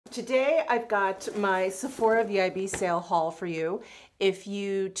Today I've got my Sephora VIB sale haul for you. If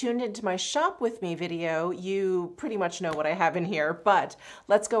you tuned into my shop with me video, you pretty much know what I have in here, but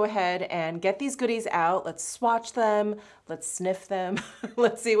let's go ahead and get these goodies out. Let's swatch them, let's sniff them,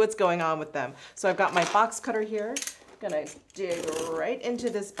 let's see what's going on with them. So I've got my box cutter here. I'm gonna dig right into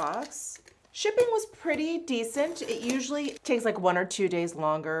this box. Shipping was pretty decent. It usually takes like 1 or 2 days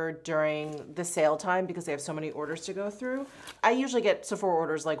longer during the sale time because they have so many orders to go through. I usually get Sephora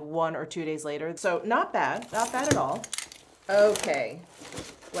orders like 1 or 2 days later. So not bad at all. Okay,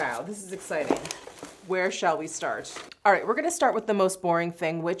 wow, this is exciting. Where shall we start? All right, we're gonna start with the most boring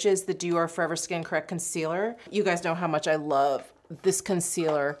thing, which is the Dior Forever Skin Correct Concealer. You guys know how much I love this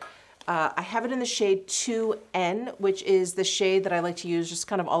concealer. I have it in the shade 2N, which is the shade that I like to use just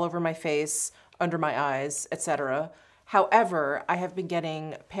kind of all over my face, under my eyes, etc. However, I have been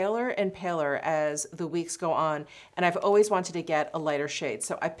getting paler and paler as the weeks go on, and I've always wanted to get a lighter shade.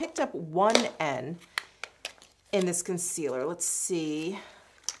 So I picked up 1N in this concealer. Let's see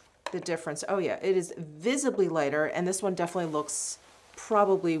the difference. Oh yeah, it is visibly lighter, and this one definitely looks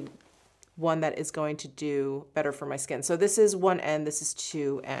probably one that is going to do better for my skin. So this is 1N, this is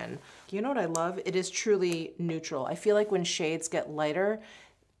 2N. You know what I love? It is truly neutral. I feel like when shades get lighter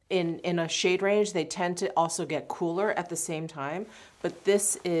in a shade range, they tend to also get cooler at the same time, but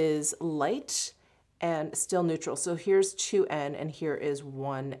this is light and still neutral. So here's 2N and here is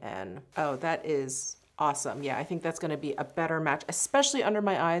 1N. Oh, that is awesome. Yeah, I think that's gonna be a better match, especially under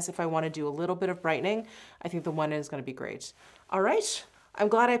my eyes. If I wanna do a little bit of brightening, I think the 1N is gonna be great. All right. I'm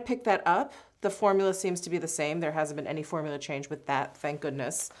glad I picked that up. The formula seems to be the same. There hasn't been any formula change with that, thank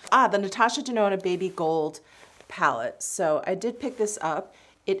goodness. The Natasha Denona Baby Gold palette. So I did pick this up.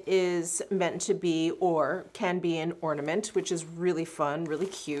 It is meant to be, or can be, an ornament, which is really fun, really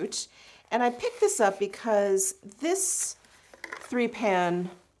cute. And I picked this up because this 3-pan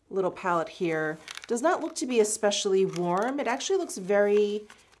little palette here does not look to be especially warm. It actually looks very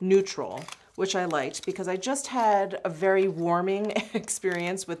neutral, which I liked because I just had a very warming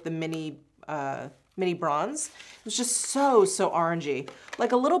experience with the mini bronze. It was just so orangey.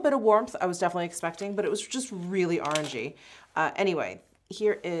 Like a little bit of warmth I was definitely expecting, but it was just really orangey. Anyway,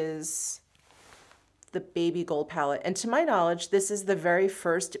 here is the Baby Gold palette. And to my knowledge, this is the very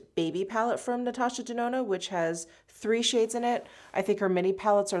first baby palette from Natasha Denona, which has 3 shades in it. I think her mini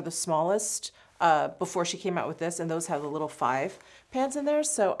palettes are the smallest before she came out with this, and those have the little 5 pans in there.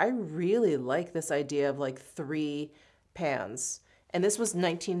 So I really like this idea of like 3 pans. And this was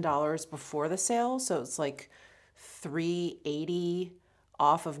 $19 before the sale, so it's like $3.80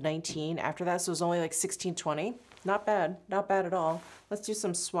 off of $19 after that. So it was only like $16.20. Not bad at all. Let's do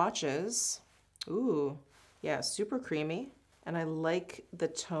some swatches. Ooh, yeah, super creamy. And I like the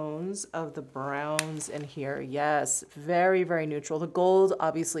tones of the browns in here. Yes, very neutral. The gold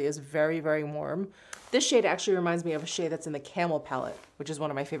obviously is very warm. This shade actually reminds me of a shade that's in the Camel palette, which is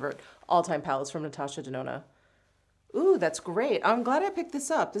one of my favorite all-time palettes from Natasha Denona. Ooh, that's great. I'm glad I picked this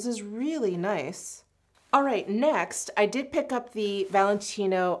up. This is really nice. All right, next, I did pick up the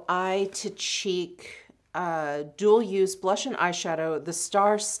Valentino Eye to Cheek dual use blush and eyeshadow, the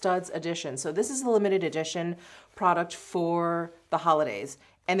Star Studs edition. So this is a limited edition product for the holidays.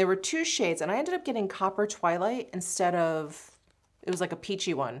 And there were 2 shades, and I ended up getting Copper Twilight instead of, it was like a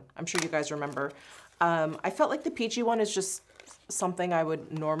peachy one. I'm sure you guys remember. I felt like the peachy one is just something I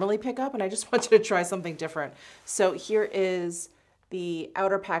would normally pick up, and I just wanted to try something different. So here is the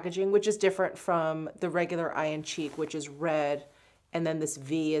outer packaging, which is different from the regular eye and cheek, which is red, and then this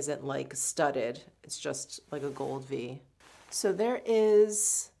V isn't like studded. It's just like a gold V. So there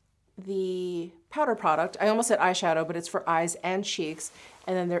is the powder product. I almost said eyeshadow, but it's for eyes and cheeks.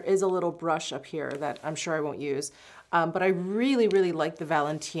 And then there is a little brush up here that I'm sure I won't use. But I really like the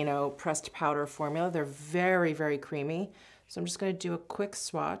Valentino pressed powder formula. They're very creamy. So I'm just gonna do a quick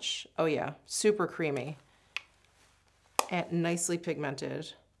swatch. Oh yeah, super creamy and nicely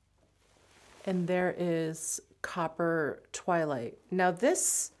pigmented. And there is Copper Twilight. Now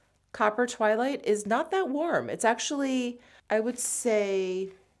this Copper Twilight is not that warm. It's actually, I would say,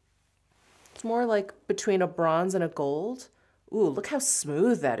 it's more like between a bronze and a gold. Ooh, look how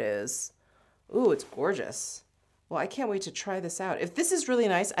smooth that is. Ooh, it's gorgeous. Well, I can't wait to try this out. If this is really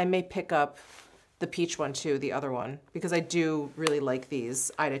nice, I may pick up the peach one too, the other one, because I do really like these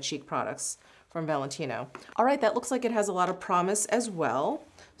eye to cheek products from Valentino. All right, that looks like it has a lot of promise as well.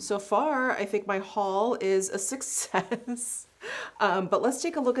 So far, I think my haul is a success. But let's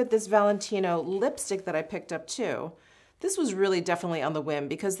take a look at this Valentino lipstick that I picked up too. This was really definitely on the whim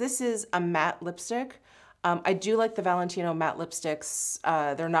because this is a matte lipstick. I do like the Valentino matte lipsticks.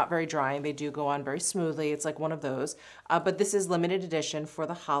 They're not very drying. They do go on very smoothly. It's like one of those. But this is limited edition for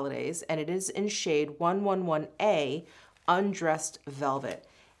the holidays, and it is in shade 111A, Undressed Velvet.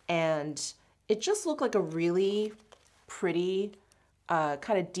 And it just looked like a really pretty,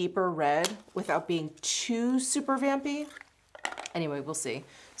 kind of deeper red without being too super vampy. Anyway, we'll see.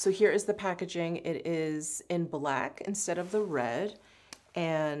 So here is the packaging. It is in black instead of the red.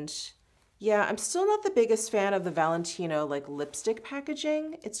 And yeah, I'm still not the biggest fan of the Valentino like lipstick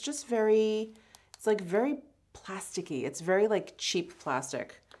packaging. It's just very, it's like very plasticky. It's very like cheap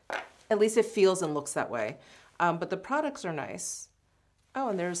plastic. At least it feels and looks that way. But the products are nice. Oh,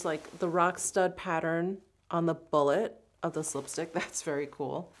 and there's like the rock stud pattern on the bullet of this lipstick. That's very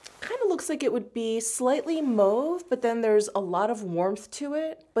cool. Kind of looks like it would be slightly mauve, but then there's a lot of warmth to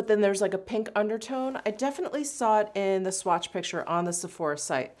it. But then there's like a pink undertone. I definitely saw it in the swatch picture on the Sephora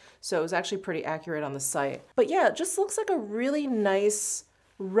site. So it was actually pretty accurate on the site. But yeah, it just looks like a really nice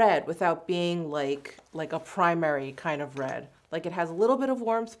red without being like a primary kind of red. Like it has a little bit of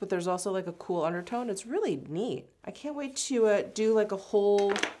warmth, but there's also like a cool undertone. It's really neat. I can't wait to do like a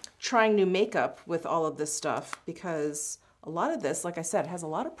whole trying new makeup with all of this stuff, because a lot of this, like I said, has a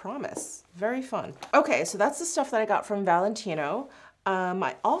lot of promise. Very fun. Okay, so that's the stuff that I got from Valentino.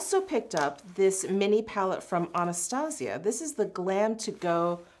 I also picked up this mini palette from Anastasia. This is the Glam To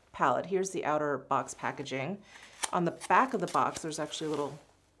Go palette. Here's the outer box packaging. On the back of the box, there's actually a little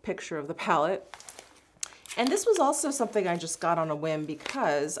picture of the palette. And this was also something I just got on a whim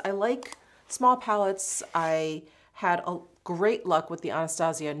because I like small palettes. I had a great luck with the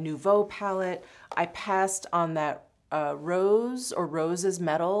Anastasia Nouveau palette. I passed on that Rose or Rose's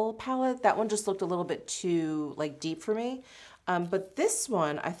Metal palette. That one just looked a little bit too like deep for me. But this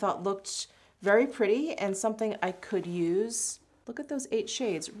one I thought looked very pretty and something I could use. Look at those 8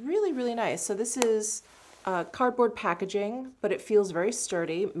 shades, really, really nice. So this is cardboard packaging, but it feels very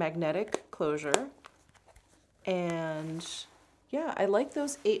sturdy, magnetic closure. And yeah, I like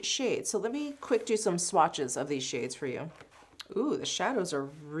those 8 shades. So let me quick do some swatches of these shades for you. Ooh, the shadows are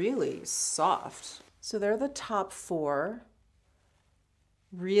really soft. So they're the top 4.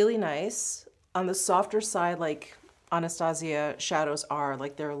 Really nice. On the softer side, like Anastasia shadows are,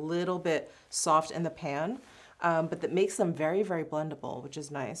 like they're a little bit soft in the pan, but that makes them very, very blendable, which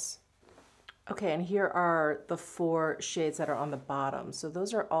is nice. Okay, and here are the 4 shades that are on the bottom. So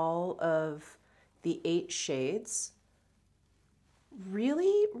those are all of the 8 shades.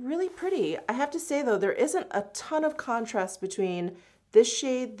 Really, really pretty. I have to say though, there isn't a ton of contrast between this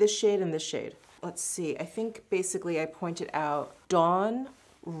shade, and this shade. Let's see, I think basically I pointed out Dawn,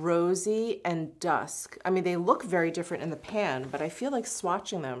 Rosy, and Dusk. I mean, they look very different in the pan, but I feel like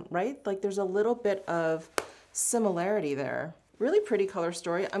swatching them, right? Like there's a little bit of similarity there. Really pretty color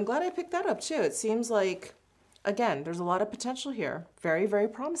story. I'm glad I picked that up too. It seems like, again, there's a lot of potential here. Very, very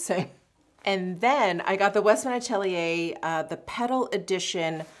promising. And then I got the Westman Atelier, the Petal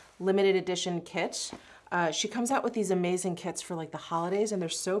Edition, limited edition kit. She comes out with these amazing kits for like the holidays and they're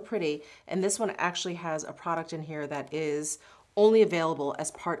so pretty. And this one actually has a product in here that is only available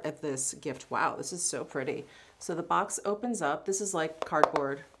as part of this gift. Wow, this is so pretty. So the box opens up. This is like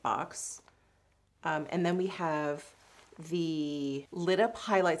cardboard box. And then we have the lit up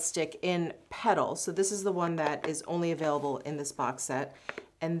highlight stick in Petal. So this is the one that is only available in this box set.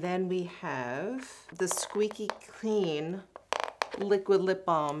 And then we have the Squeaky Clean liquid lip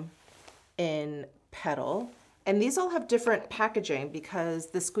balm in Petal. And these all have different packaging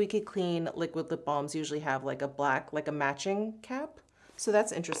because the Squeaky Clean liquid lip balms usually have like a black, like a matching cap. So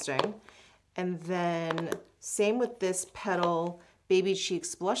that's interesting. And then same with this Petal Baby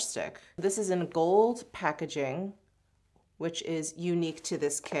Cheeks blush stick. This is in gold packaging, which is unique to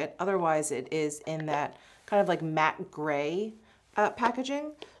this kit. Otherwise it is in that kind of like matte gray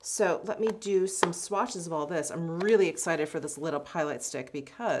packaging. So let me do some swatches of all this. I'm really excited for this lit up highlight stick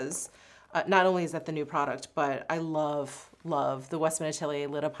because not only is that the new product, but I love the Westman Atelier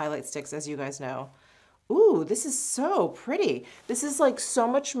lit up highlight sticks, as you guys know. Ooh, this is so pretty. This is like so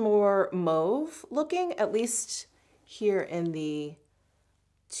much more mauve looking, at least here in the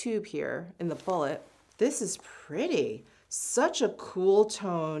tube here in the bullet. This is pretty. Such a cool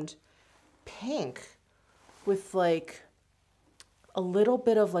toned pink with like a little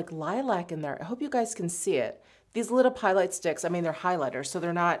bit of like lilac in there. I hope you guys can see it. These lit up highlight sticks, I mean, they're highlighters, so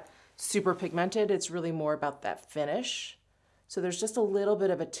they're not super pigmented. It's really more about that finish. So there's just a little bit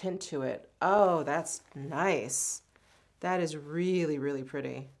of a tint to it. Oh, that's nice. That is really, really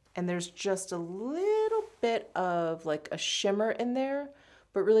pretty. And there's just a little bit of like a shimmer in there,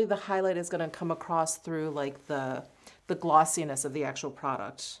 but really the highlight is gonna come across through like the glossiness of the actual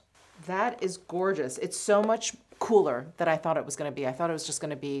product. That is gorgeous. It's so much cooler than I thought it was gonna be. I thought it was just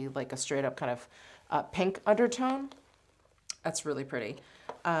gonna be like a straight up kind of pink undertone. That's really pretty.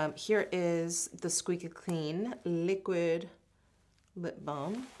 Here is the Squeaky Clean Liquid Lip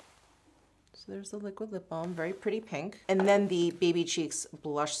Balm. So there's the liquid lip balm, very pretty pink. And then the Baby Cheeks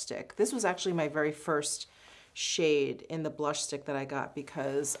blush stick. This was actually my very first shade in the blush stick that I got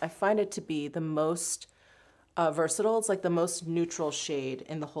because I find it to be the most versatile. It's like the most neutral shade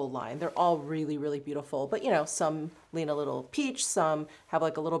in the whole line. They're all really, really beautiful, but you know, some lean a little peach, some have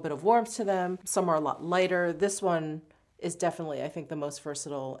like a little bit of warmth to them, some are a lot lighter. This one is definitely, I think, the most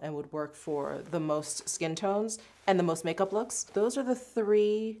versatile and would work for the most skin tones and the most makeup looks. Those are the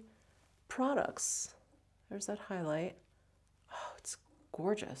 3 products. There's that highlight. Oh, it's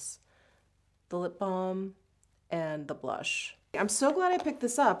gorgeous. The lip balm and the blush. I'm so glad I picked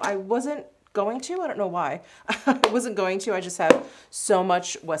this up. I wasn't going to, I don't know why. I wasn't going to, I just have so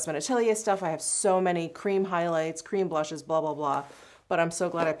much Westman Atelier stuff. I have so many cream highlights, cream blushes, blah, blah, blah. But I'm so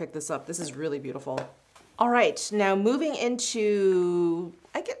glad I picked this up. This is really beautiful. All right, now moving into,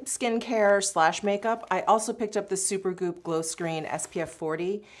 I get skincare / makeup. I also picked up the Supergoop Glow Screen SPF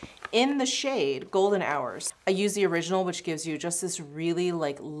 40 in the shade Golden Hours. I use the original, which gives you just this really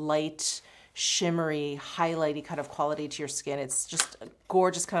like light, shimmery, highlighty kind of quality to your skin. It's just a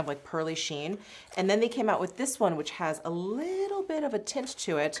gorgeous kind of like pearly sheen. And then they came out with this one, which has a little bit of a tint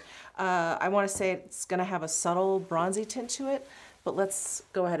to it. I wanna say it's gonna have a subtle bronzy tint to it, but let's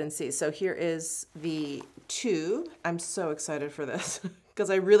go ahead and see. So here is the tube. I'm so excited for this because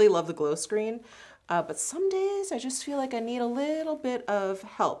I really love the glow screen. But some days I just feel like I need a little bit of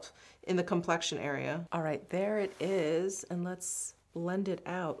help in the complexion area. All right, there it is. And let's blend it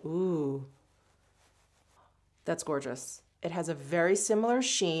out. Ooh, that's gorgeous. It has a very similar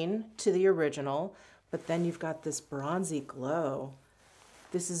sheen to the original, but then you've got this bronzy glow.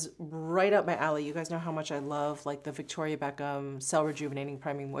 This is right up my alley. You guys know how much I love like the Victoria Beckham Cell Rejuvenating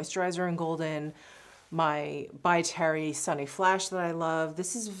Priming Moisturizer in golden, my By Terry Sunny Flash that I love.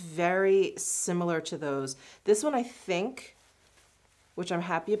 This is very similar to those. This one I think, which I'm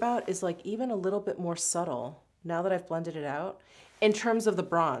happy about, is like even a little bit more subtle now that I've blended it out. In terms of the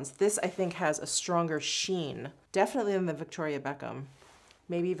bronze, this I think has a stronger sheen, definitely than the Victoria Beckham.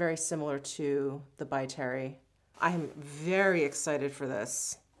 Maybe very similar to the By Terry. I'm very excited for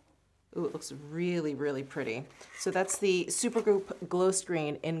this. Ooh, it looks really, really pretty. So that's the Supergoop Glow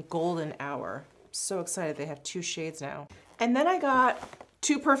Screen in Golden Hour. So excited, they have 2 shades now. And then I got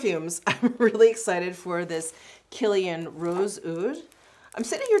 2 perfumes. I'm really excited for this Kilian Rose Oud. I'm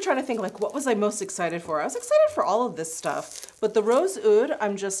sitting here trying to think like, what was I most excited for? I was excited for all of this stuff, but the Rose Oud,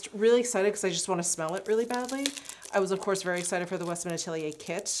 I'm just really excited because I just want to smell it really badly. I was of course very excited for the Westman Atelier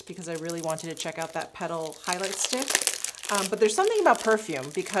kit because I really wanted to check out that Petal highlight stick. But there's something about perfume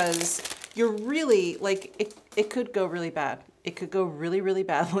because you're really, like, it could go really bad. It could go really, really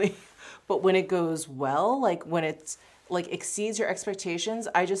badly. But when it goes well, like when it's like exceeds your expectations,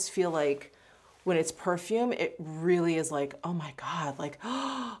 I just feel like when it's perfume, it really is like, oh my God, like,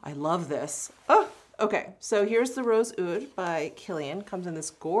 oh, I love this. Oh, okay. So here's the Rose Oud by Kilian. Comes in this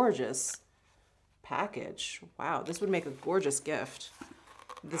gorgeous package. Wow, this would make a gorgeous gift.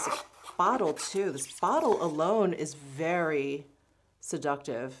 This bottle too. This bottle alone is very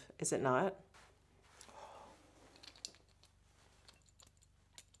seductive, is it not?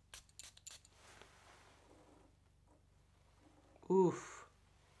 Oof.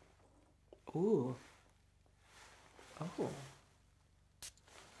 Ooh. Oh.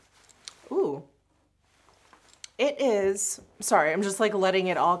 Ooh. It is, sorry, I'm just like letting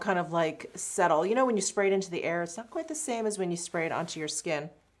it all kind of like settle. You know, when you spray it into the air, it's not quite the same as when you spray it onto your skin.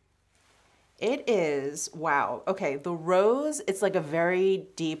 It is, wow. Okay, the rose, it's like a very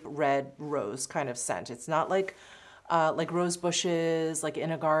deep red rose kind of scent. It's not like rose bushes, like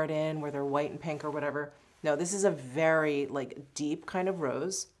in a garden where they're white and pink or whatever. No, this is a very like deep kind of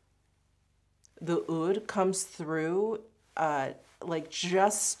rose. The oud comes through like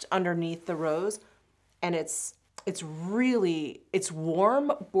just underneath the rose, and it's really, it's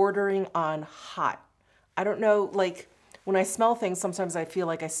warm bordering on hot. I don't know, like when I smell things, sometimes I feel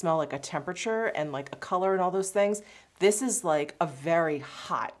like I smell like a temperature and like a color and all those things. This is like a very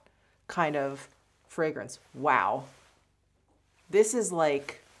hot kind of fragrance. Wow. This is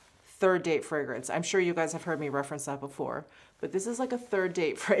like third date fragrance. I'm sure you guys have heard me reference that before, but this is like a third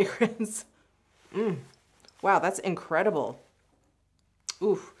date fragrance. Wow, that's incredible.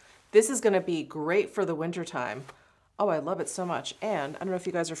 Oof, this is gonna be great for the winter time. Oh, I love it so much. And I don't know if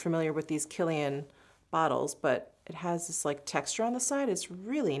you guys are familiar with these Kilian bottles, but it has this like texture on the side. It's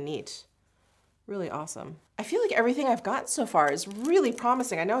really neat. Really awesome. I feel like everything I've gotten so far is really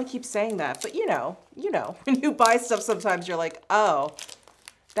promising. I know I keep saying that, but you know, when you buy stuff, sometimes you're like, oh,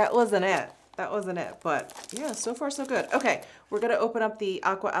 that wasn't it. That wasn't it. But yeah, so far so good. Okay, we're gonna open up the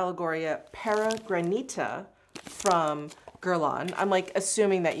Aqua Allegoria Paragranita from Guerlain. I'm like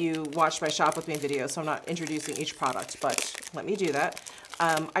assuming that you watched my Shop With Me video, so I'm not introducing each product, but let me do that.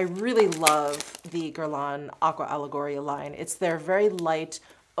 I really love the Guerlain Aqua Allegoria line. It's their very light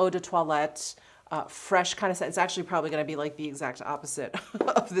eau de toilette, fresh kind of scent. It's actually probably going to be like the exact opposite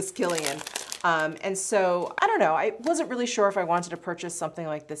of this Killian. And so, I don't know, I wasn't really sure if I wanted to purchase something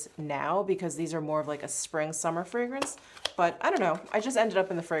like this now because these are more of like a spring summer fragrance, but I don't know. I just ended up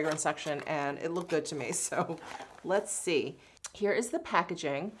in the fragrance section and it looked good to me. So let's see. Here is the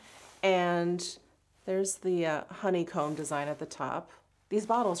packaging and there's the honeycomb design at the top. These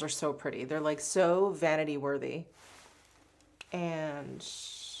bottles are so pretty. They're like so vanity worthy. And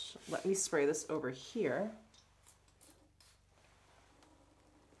let me spray this over here.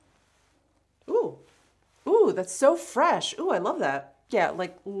 Ooh, ooh, that's so fresh. Ooh, I love that. Yeah,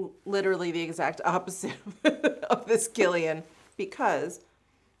 like literally the exact opposite of this Killian because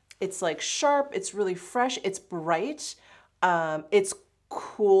it's like sharp, it's really fresh, it's bright, it's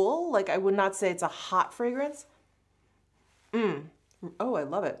cool. Like I would not say it's a hot fragrance. Oh, I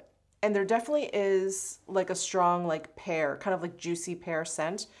love it. And there definitely is like a strong like pear, kind of like juicy pear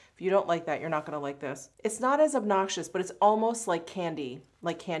scent. If you don't like that, you're not gonna like this. It's not as obnoxious, but it's almost like candy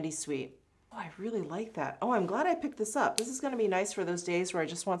sweet. Oh, I really like that. Oh, I'm glad I picked this up. This is gonna be nice for those days where I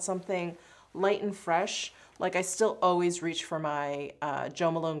just want something light and fresh. Like I still always reach for my Jo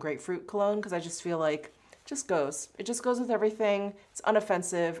Malone Grapefruit Cologne because I just feel like it just goes with everything. It's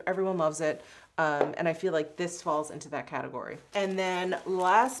unoffensive, everyone loves it. And I feel like this falls into that category. And then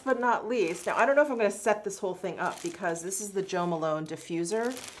last but not least, now I don't know if I'm gonna set this whole thing up because this is the Jo Malone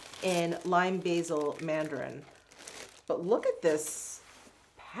diffuser in Lime Basil Mandarin. But look at this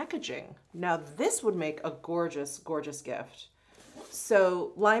packaging. Now this would make a gorgeous, gorgeous gift.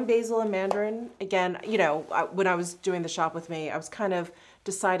 So Lime Basil and Mandarin, again, you know, when I was doing the Shop With Me, I was kind of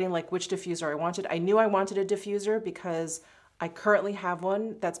deciding like which diffuser I wanted. I knew I wanted a diffuser because I currently have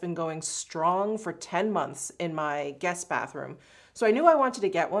one that's been going strong for 10 months in my guest bathroom. So I knew I wanted to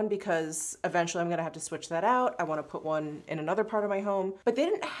get one because eventually I'm gonna have to switch that out. I wanna put one in another part of my home, but they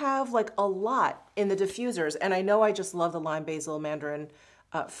didn't have like a lot in the diffusers. And I know I just love the Lime Basil Mandarin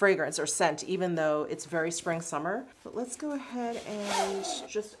fragrance or scent, even though it's very spring summer. But let's go ahead and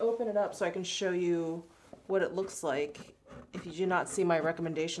just open it up so I can show you what it looks like if you do not see my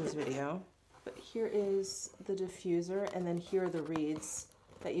recommendations video. But here is the diffuser, and then here are the reeds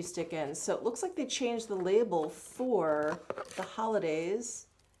that you stick in. So it looks like they changed the label for the holidays,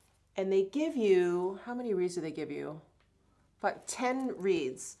 and they give you, how many reeds do they give you? About 10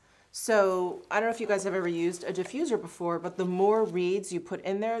 reeds. So I don't know if you guys have ever used a diffuser before, but the more reeds you put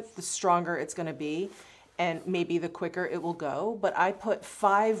in there, the stronger it's gonna be, and maybe the quicker it will go. But I put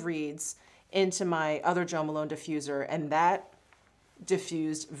 5 reeds into my other Jo Malone diffuser, and that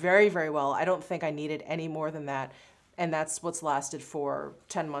diffused very, very well. I don't think I needed any more than that. And that's what's lasted for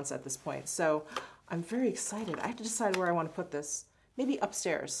 10 months at this point. So I'm very excited. I have to decide where I want to put this. Maybe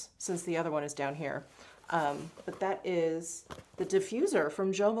upstairs, since the other one is down here. But that is the diffuser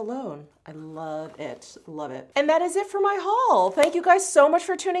from Jo Malone. I love it, love it. And that is it for my haul. Thank you guys so much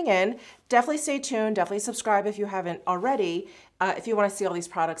for tuning in. Definitely stay tuned, definitely subscribe if you haven't already, if you want to see all these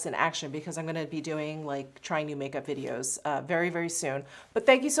products in action, because I'm gonna be doing like trying new makeup videos very, very soon. But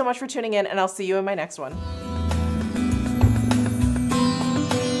thank you so much for tuning in, and I'll see you in my next one.